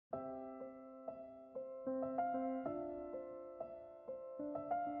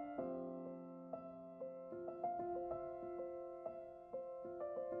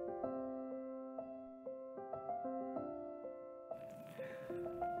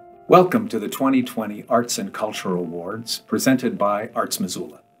Welcome to the 2020 Arts and Cultural Awards presented by Arts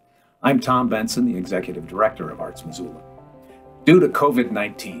Missoula. I'm Tom Benson, the Executive Director of Arts Missoula. Due to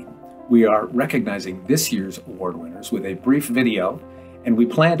COVID-19, we are recognizing this year's award winners with a brief video, and we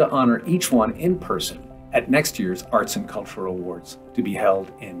plan to honor each one in person at next year's Arts and Cultural Awards to be held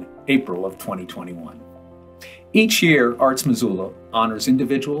in April of 2021. Each year, Arts Missoula honors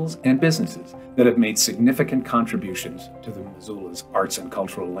individuals and businesses that have made significant contributions to the Missoula's arts and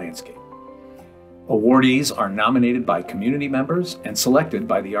cultural landscape. Awardees are nominated by community members and selected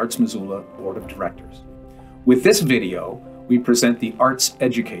by the Arts Missoula Board of Directors. With this video, we present the Arts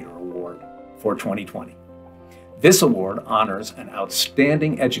Educator Award for 2020. This award honors an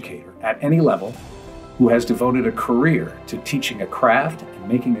outstanding educator at any level who has devoted a career to teaching a craft and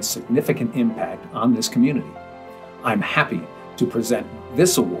making a significant impact on this community. I'm happy to present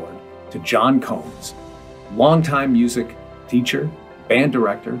this award to John Combs, longtime music teacher, band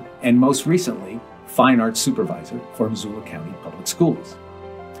director, and most recently, fine arts supervisor for Missoula County Public Schools.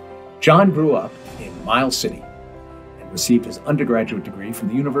 John grew up in Miles City and received his undergraduate degree from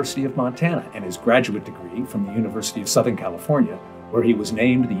the University of Montana and his graduate degree from the University of Southern California, where he was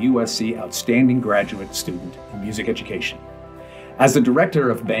named the USC Outstanding Graduate Student in Music Education. As the director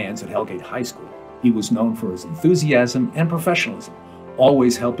of bands at Hellgate High School, he was known for his enthusiasm and professionalism,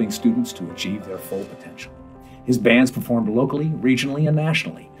 always helping students to achieve their full potential. His bands performed locally, regionally, and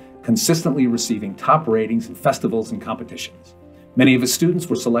nationally, consistently receiving top ratings in festivals and competitions. Many of his students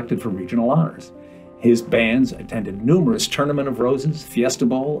were selected for regional honors. His bands attended numerous Tournament of Roses, Fiesta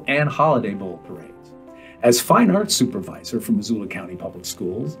Bowl, and Holiday Bowl parades. As fine arts supervisor for Missoula County Public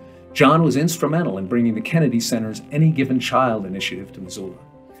Schools, John was instrumental in bringing the Kennedy Center's Any Given Child initiative to Missoula.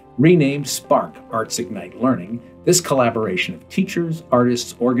 Renamed Spark Arts Ignite Learning, this collaboration of teachers,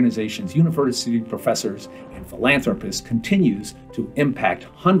 artists, organizations, university professors, and philanthropists continues to impact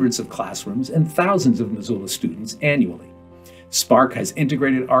hundreds of classrooms and thousands of Missoula students annually. Spark has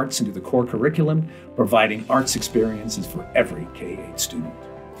integrated arts into the core curriculum, providing arts experiences for every K-8 student.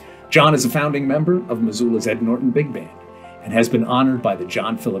 John is a founding member of Missoula's Ed Norton Big Band and has been honored by the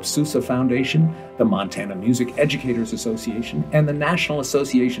John Philip Sousa Foundation, the Montana Music Educators Association, and the National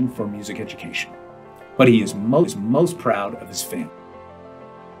Association for Music Education. But he is most proud of his family.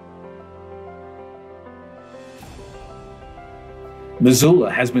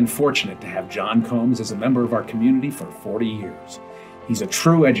 Missoula has been fortunate to have John Combs as a member of our community for 40 years. He's a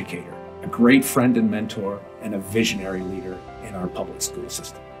true educator, a great friend and mentor, and a visionary leader in our public school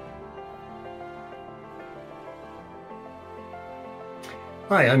system.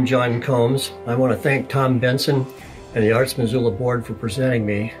 Hi, I'm John Combs. I want to thank Tom Benson and the Arts Missoula Board for presenting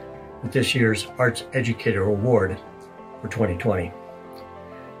me with this year's Arts Educator Award for 2020.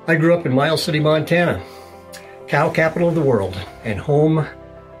 I grew up in Miles City, Montana, cow capital of the world and home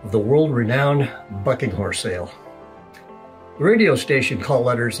of the world-renowned bucking horse sale. The radio station call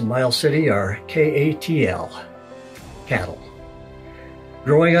letters in Miles City are KATL, cattle.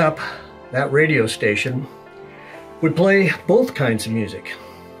 Growing up, that radio station would play both kinds of music,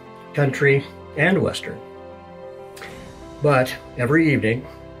 country and western. But every evening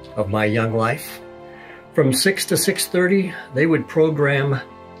of my young life, from 6 to 6:30, they would program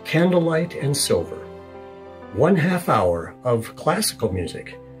Candlelight and Silver, 1/2 hour of classical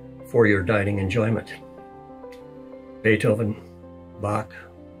music for your dining enjoyment. Beethoven, Bach,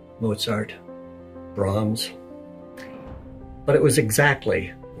 Mozart, Brahms. But it was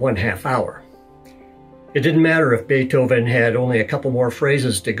exactly 1/2 hour. It didn't matter if Beethoven had only a couple more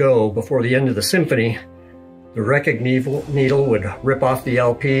phrases to go before the end of the symphony. The record needle would rip off the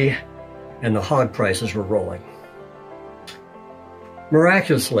LP and the hog prices were rolling.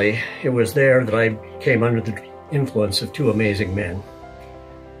 Miraculously, it was there that I came under the influence of two amazing men.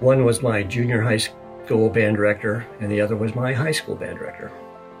 One was my junior high school band director and the other was my high school band director.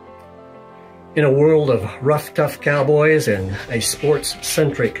 In a world of rough, tough cowboys and a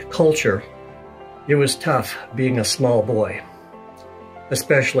sports-centric culture, it was tough being a small boy,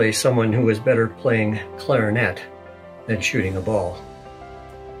 especially someone who was better playing clarinet than shooting a ball.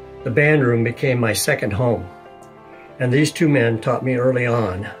 The band room became my second home, and these two men taught me early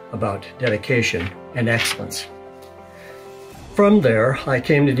on about dedication and excellence. From there, I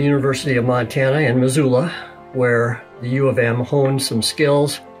came to the University of Montana in Missoula, where the U of M honed some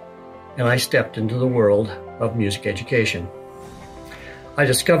skills, and I stepped into the world of music education. I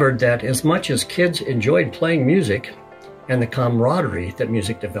discovered that as much as kids enjoyed playing music and the camaraderie that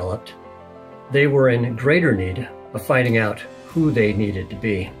music developed, they were in greater need of finding out who they needed to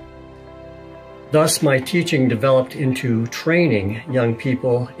be. Thus, my teaching developed into training young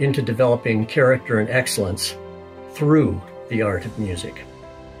people into developing character and excellence through the art of music.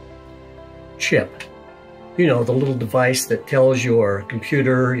 chip. You know, the little device that tells your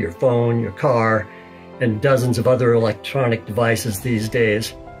computer, your phone, your car, and dozens of other electronic devices these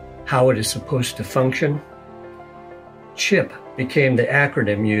days how it is supposed to function. CHIP became the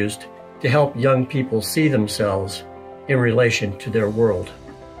acronym used to help young people see themselves in relation to their world.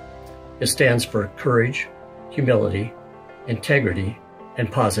 It stands for courage, humility, integrity,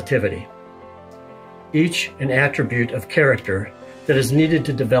 and positivity. Each an attribute of character that is needed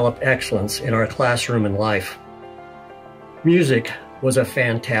to develop excellence in our classroom and life. Music was a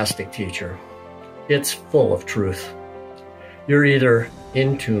fantastic teacher. It's full of truth. You're either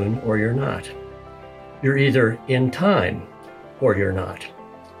in tune or you're not. You're either in time or you're not.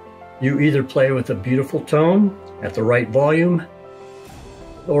 You either play with a beautiful tone at the right volume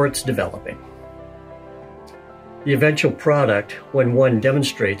or it's developing. The eventual product, when one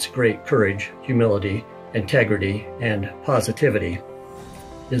demonstrates great courage, humility, integrity, and positivity,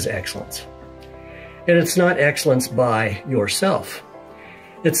 is excellence. And it's not excellence by yourself.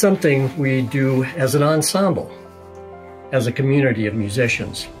 It's something we do as an ensemble, as a community of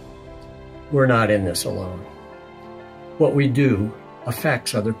musicians. We're not in this alone. What we do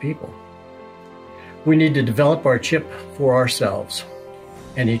affects other people. We need to develop our chip for ourselves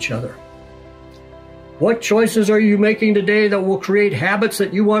and each other. What choices are you making today that will create habits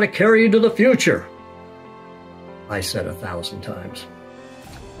that you want to carry into the future? I said 1,000 times.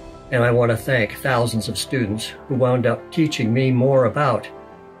 And I want to thank thousands of students who wound up teaching me more about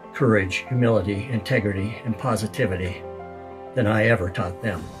courage, humility, integrity, and positivity than I ever taught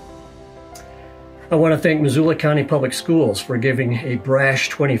them. I want to thank Missoula County Public Schools for giving a brash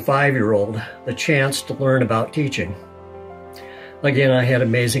 25-year-old the chance to learn about teaching. Again, I had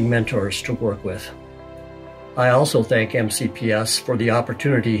amazing mentors to work with. I also thank MCPS for the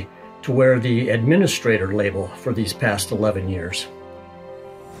opportunity to wear the administrator label for these past 11 years.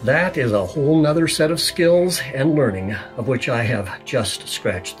 That is a whole nother set of skills and learning of which I have just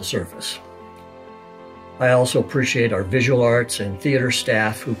scratched the surface. I also appreciate our visual arts and theater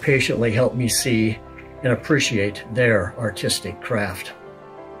staff who patiently help me see and appreciate their artistic craft.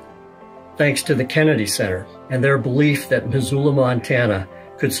 Thanks to the Kennedy Center and their belief that Missoula, Montana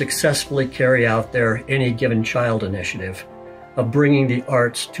could successfully carry out their Any Given Child initiative of bringing the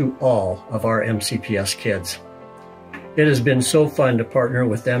arts to all of our MCPS kids. It has been so fun to partner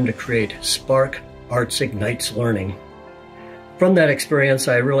with them to create Spark Arts Ignites Learning. From that experience,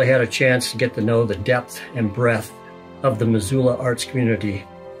 I really had a chance to get to know the depth and breadth of the Missoula arts community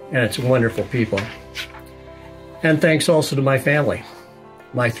and its wonderful people. And thanks also to my family,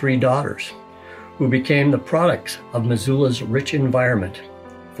 my 3 daughters, who became the products of Missoula's rich environment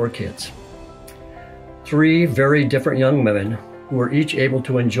for kids. 3 very different young women who were each able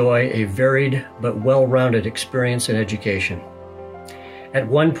to enjoy a varied but well-rounded experience in education. At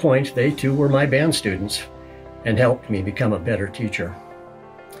one point, they too were my band students and helped me become a better teacher.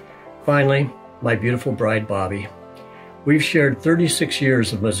 Finally, my beautiful bride, Bobby. We've shared 36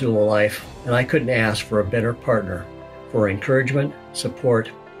 years of Missoula life, and I couldn't ask for a better partner for encouragement,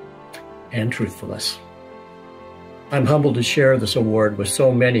 support, and truthfulness. I'm humbled to share this award with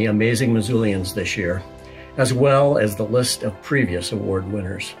so many amazing Missoulians this year, as well as the list of previous award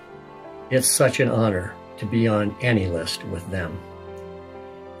winners. It's such an honor to be on any list with them.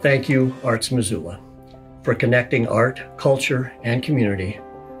 Thank you, Arts Missoula, for connecting art, culture, and community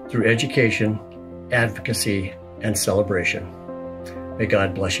through education, advocacy, and celebration. May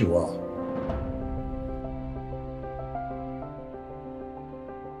God bless you all.